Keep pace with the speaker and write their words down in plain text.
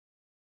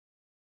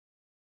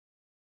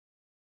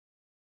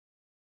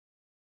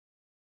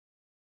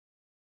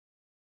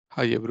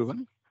Hi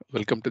everyone,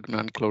 welcome to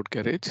Gnan Cloud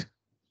Garage.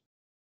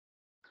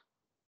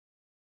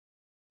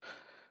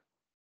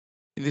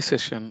 In this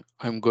session,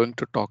 I'm going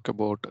to talk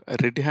about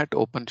Red Hat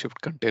OpenShift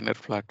Container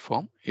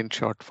Platform, in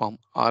short form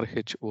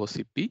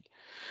RHOCP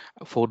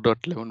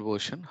 4.11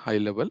 version high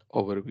level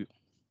overview.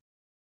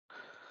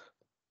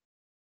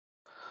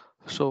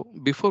 So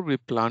before we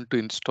plan to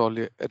install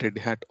a Red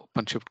Hat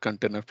OpenShift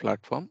Container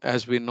Platform,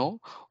 as we know,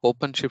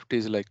 OpenShift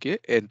is like a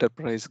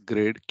enterprise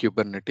grade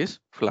Kubernetes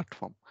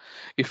platform.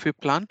 If we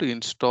plan to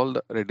install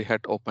the Red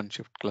Hat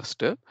OpenShift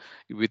cluster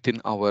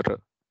within our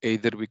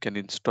either we can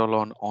install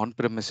on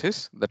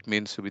premises, that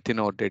means within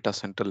our data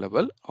center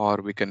level, or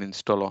we can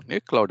install on a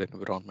cloud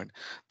environment.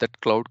 That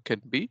cloud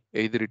can be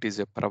either it is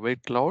a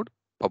private cloud,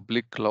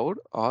 public cloud,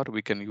 or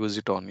we can use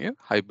it on a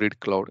hybrid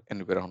cloud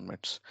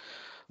environments.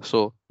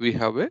 So we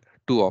have a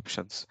two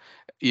options.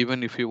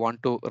 Even if you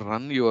want to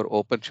run your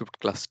OpenShift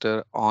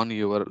cluster on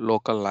your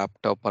local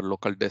laptop or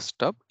local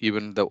desktop,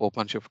 even the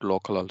OpenShift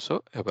local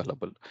also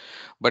available.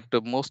 But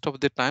most of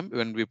the time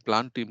when we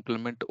plan to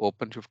implement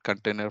OpenShift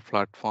container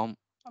platform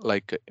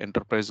like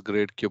enterprise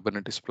grade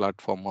Kubernetes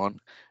platform on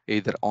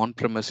either on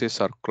premises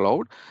or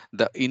cloud,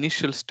 the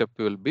initial step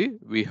will be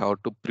we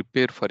have to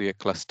prepare for a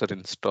cluster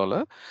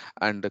installer,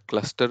 and the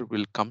cluster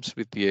will comes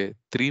with a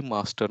three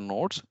master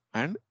nodes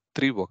and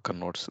three worker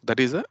nodes.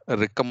 That is a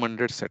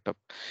recommended setup.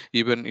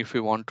 Even if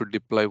you want to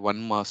deploy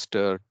one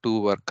master,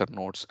 two worker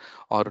nodes,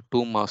 or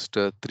two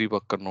master, three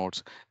worker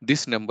nodes,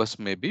 these numbers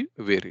may be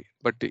vary,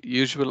 but the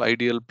usual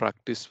ideal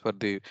practice for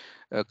the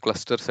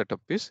cluster setup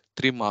is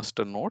three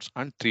master nodes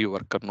and three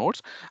worker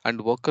nodes.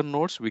 And worker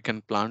nodes we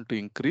can plan to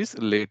increase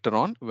later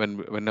on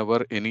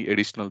whenever any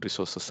additional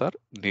resources are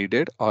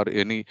needed or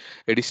any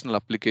additional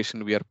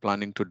application we are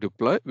planning to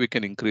deploy, we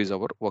can increase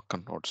our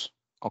worker nodes.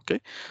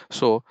 Okay,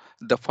 so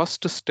the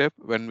first step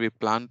when we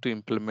plan to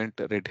implement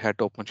Red Hat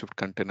OpenShift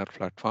container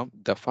platform,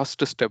 the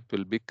first step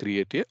will be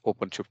create a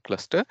OpenShift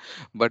cluster.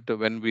 But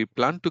when we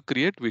plan to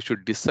create, we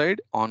should decide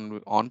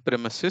on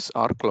premises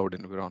or cloud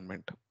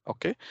environment.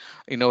 Okay,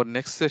 in our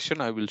next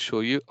session I will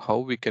show you how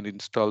we can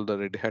install the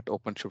Red Hat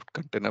OpenShift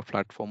container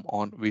platform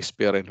on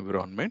vSphere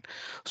environment.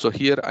 So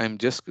here I am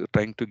just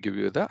trying to give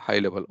you the high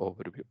level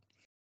overview.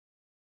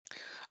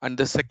 And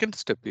the second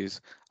step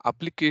is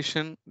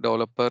application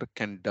developer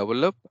can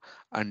develop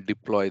and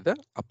deploy the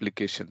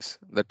applications,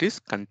 that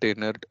is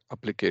containered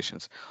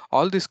applications.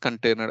 All these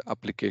container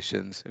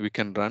applications we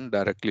can run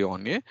directly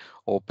on a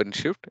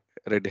OpenShift,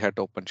 Red Hat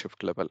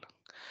OpenShift level.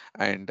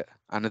 And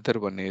another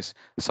one is,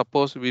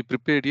 suppose we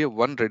prepared a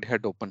one Red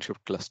Hat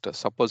OpenShift cluster.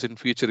 Suppose in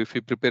future if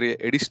we prepare a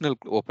additional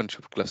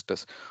OpenShift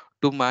clusters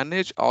to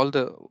manage all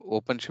the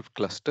OpenShift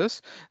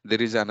clusters,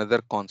 there is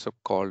another concept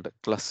called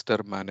cluster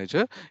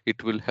manager.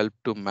 It will help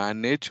to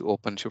manage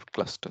OpenShift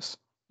clusters.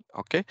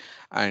 Okay,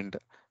 and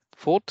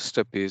fourth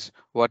step is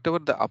whatever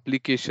the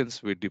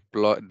applications we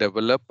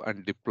develop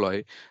and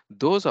deploy,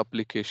 those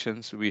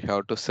applications we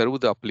have to serve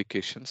the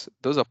applications.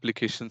 Those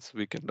applications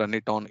we can run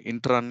it on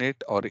intranet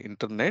or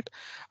internet.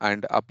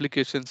 And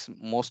applications,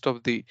 most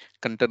of the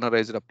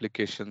containerized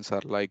applications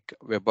are like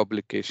web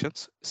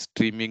applications,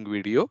 streaming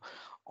video,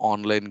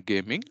 online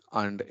gaming,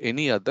 and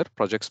any other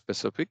project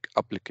specific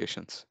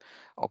applications.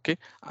 Okay,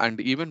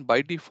 and even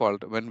by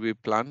default when we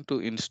plan to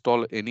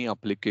install any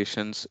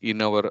applications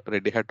in our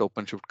Red Hat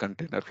OpenShift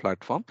container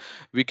platform,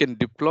 we can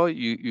deploy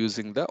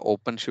using the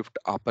OpenShift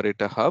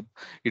operator hub.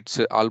 It's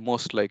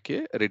almost like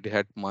a Red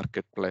Hat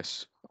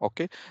marketplace.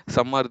 Okay,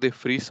 some are the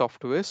free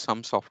software,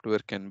 some software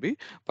can be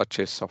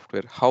purchased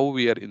software. How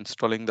we are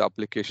installing the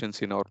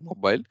applications in our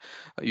mobile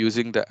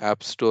using the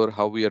app store,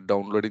 how we are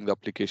downloading the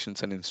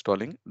applications and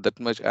installing, that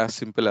much as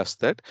simple as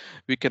that.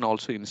 We can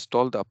also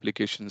install the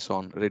applications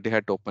on Red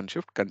Hat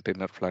OpenShift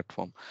container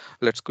platform.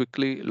 Let's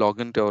quickly log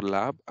into our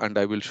lab and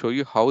I will show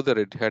you how the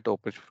Red Hat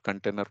OpenShift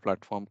container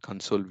platform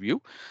console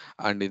view.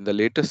 And in the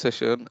later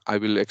session, I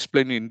will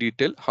explain in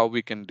detail how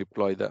we can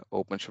deploy the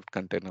OpenShift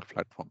container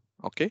platform.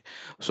 Okay,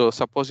 so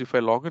suppose if I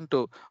log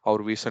into our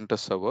vCenter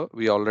server,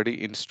 we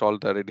already installed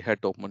the Red Hat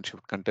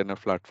OpenShift container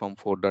platform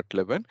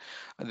 4.11.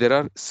 There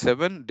are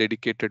 7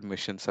 dedicated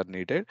machines are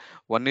needed.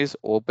 One is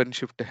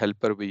OpenShift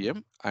helper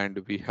VM, and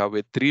we have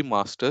a 3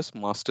 masters,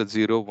 master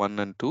 0, 1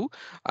 and 2,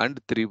 and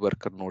 3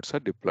 worker nodes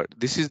are deployed.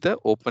 This is the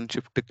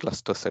OpenShift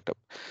cluster setup.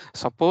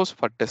 Suppose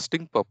for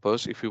testing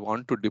purpose, if you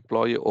want to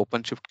deploy a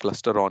OpenShift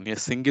cluster on a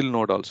single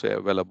node also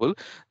available,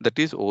 that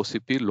is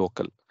OCP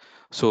local.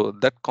 So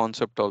that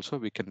concept also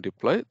we can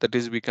deploy. That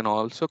is, we can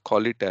also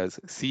call it as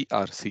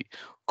CRC,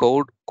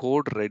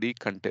 code ready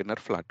container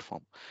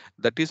platform.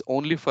 That is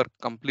only for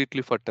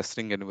completely for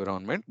testing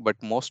environment,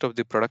 but most of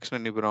the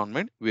production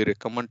environment we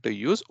recommend to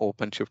use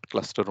OpenShift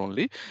cluster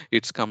only.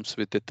 It comes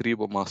with the 3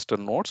 master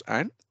nodes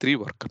and 3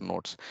 worker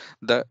nodes.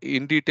 The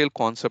in detail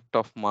concept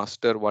of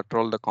master, what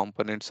all the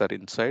components are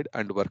inside,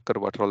 and worker,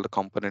 what all the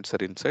components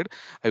are inside,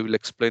 I will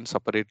explain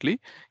separately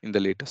in the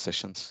later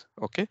sessions.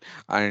 Okay,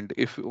 and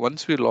if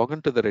once we log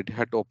into the Red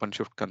Hat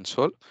OpenShift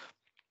console,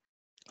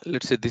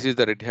 Let's say this is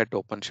the Red Hat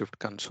OpenShift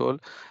console.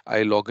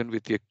 I log in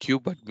with a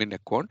Cube admin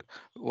account.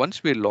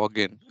 Once we log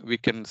in, we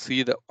can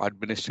see the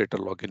administrator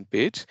login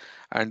page,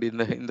 and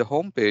in the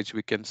home page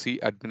we can see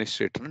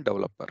administrator and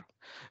developer.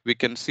 We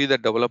can see the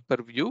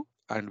developer view,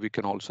 and we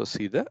can also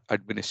see the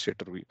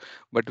administrator view.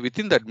 But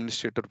within the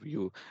administrator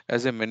view,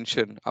 as I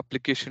mentioned,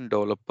 application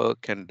developer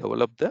can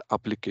develop the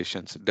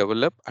applications,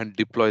 develop and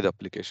deploy the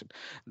application.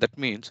 That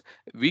means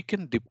we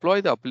can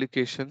deploy the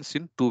applications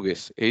in two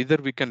ways. Either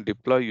we can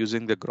deploy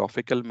using the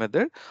graphical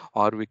method,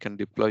 or we can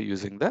deploy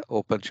using the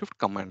OpenShift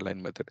command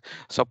line method.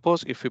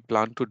 Suppose if we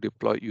plan to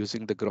deploy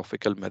using the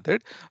graphical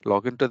method,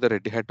 log into the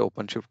Red Hat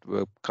OpenShift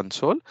web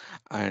console,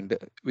 and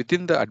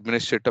within the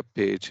administrator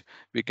page,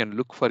 we can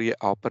look for a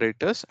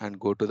operators and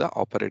go to the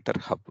operator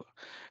hub.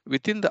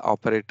 Within the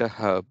operator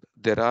hub,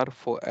 there are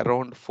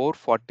around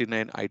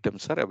 449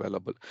 items are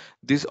available.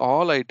 These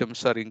all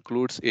items are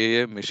includes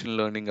AI, machine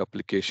learning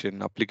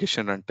application,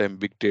 application runtime,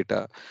 big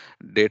data,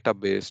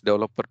 database,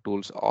 developer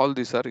tools. All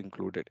these are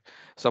included.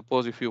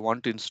 Suppose if you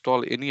want to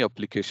install any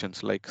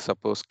applications like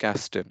suppose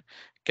Kasten.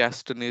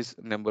 Kasten is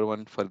number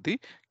one for the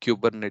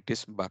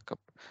Kubernetes backup.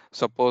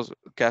 Suppose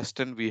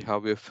Kasten, we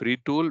have a free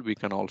tool. We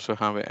can also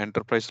have an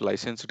enterprise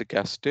licensed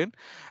Kasten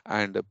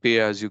and pay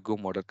as you go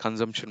model,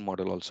 consumption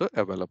model also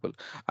available.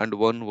 And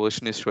one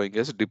version is showing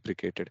as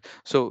deprecated.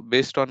 So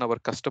based on our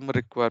customer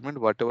requirement,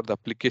 whatever the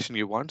application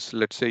you want, so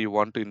let's say you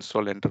want to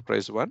install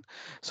enterprise one,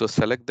 so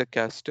select the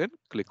Kasten,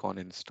 click on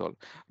install.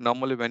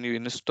 Normally when you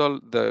install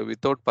the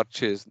without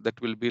purchase, that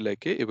will be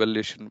like a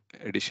evaluation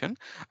edition,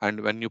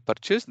 and when you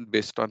purchase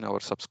based on our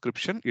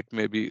subscription, it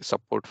may be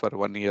support for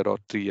 1 year or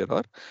 3 year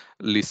or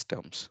lease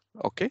terms.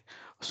 Okay,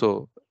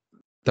 so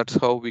that's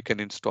how we can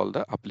install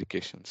the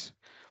applications.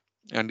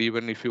 And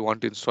even if you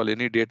want to install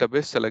any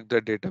database, select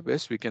the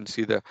database. We can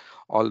see the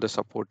all the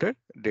supported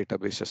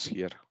databases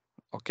here.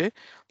 Okay,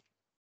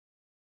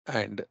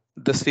 and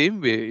the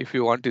same way, if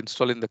you want to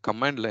install in the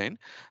command line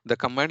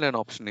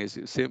option is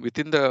same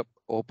within the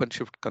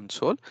OpenShift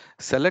console.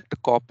 Select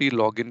copy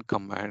login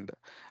command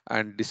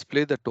and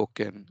display the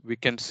token. We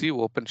can see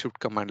OpenShift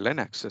command line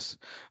access.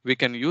 We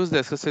can use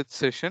the SSH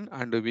session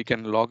and we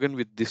can log in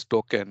with this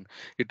token.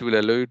 It will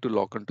allow you to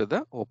log into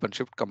the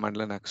OpenShift command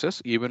line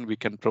access. Even we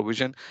can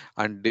provision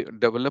and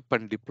develop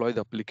and deploy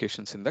the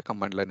applications in the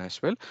command line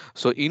as well.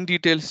 So in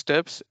detail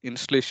steps,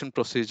 installation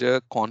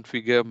procedure,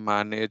 configure,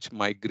 manage,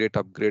 migrate,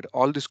 upgrade,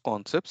 all these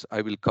concepts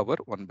I will cover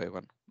one by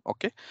one.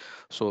 Okay,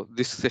 so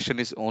this session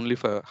is only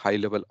for high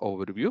level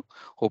overview.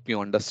 Hope you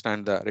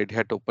understand the Red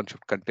Hat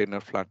OpenShift container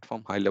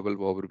platform high level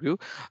overview.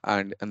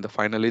 And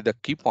finally, the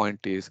key point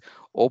is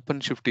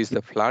OpenShift is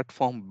the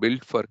platform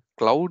built for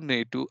cloud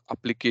native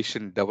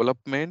application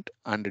development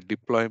and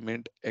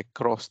deployment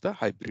across the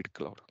hybrid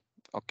cloud.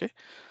 Okay,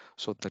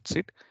 so that's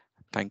it.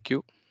 Thank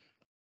you.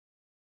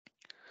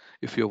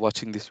 If you're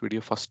watching this video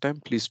first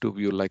time, please do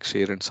view, like,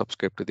 share, and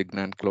subscribe to the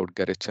Gnan Cloud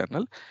Garage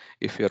channel.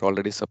 If you're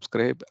already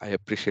subscribed, I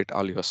appreciate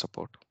all your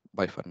support.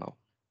 Bye for now.